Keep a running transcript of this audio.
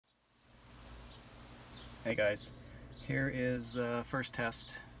Hey guys, here is the first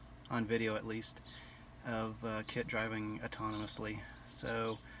test, on video at least, of KITT driving autonomously.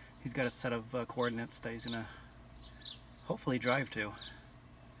 So he's got a set of coordinates that he's going to hopefully drive to.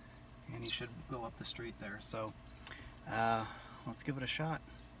 And he should go up the street there. So let's give it a shot.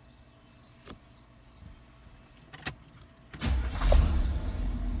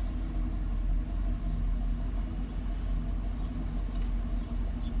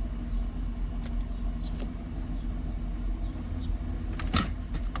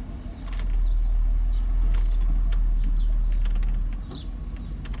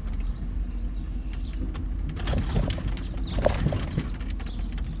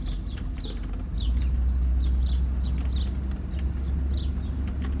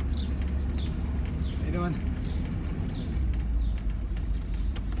 How you doing?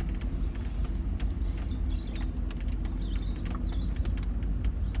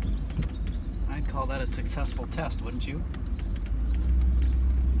 I'd call that a successful test, wouldn't you?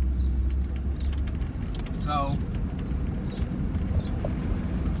 So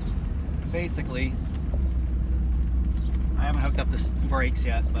basically, I haven't hooked up the brakes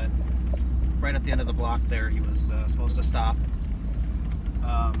yet, but right at the end of the block there he was supposed to stop.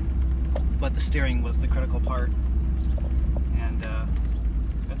 But the steering was the critical part, and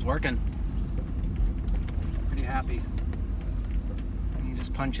it's working. Pretty happy. You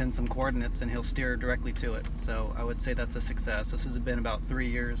just punch in some coordinates and he'll steer directly to it. So I would say that's a success. This has been about 3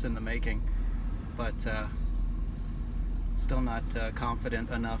 years in the making, but still not confident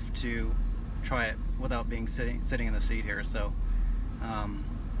enough to try it without being sitting in the seat here. So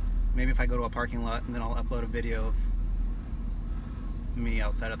maybe if I go to a parking lot, and then I'll upload a video of me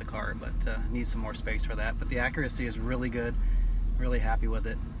outside of the car, but need some more space for that. But the accuracy is really good, really happy with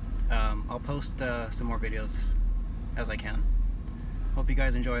it. I'll post some more videos as I can. Hope you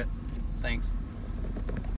guys enjoy it. Thanks.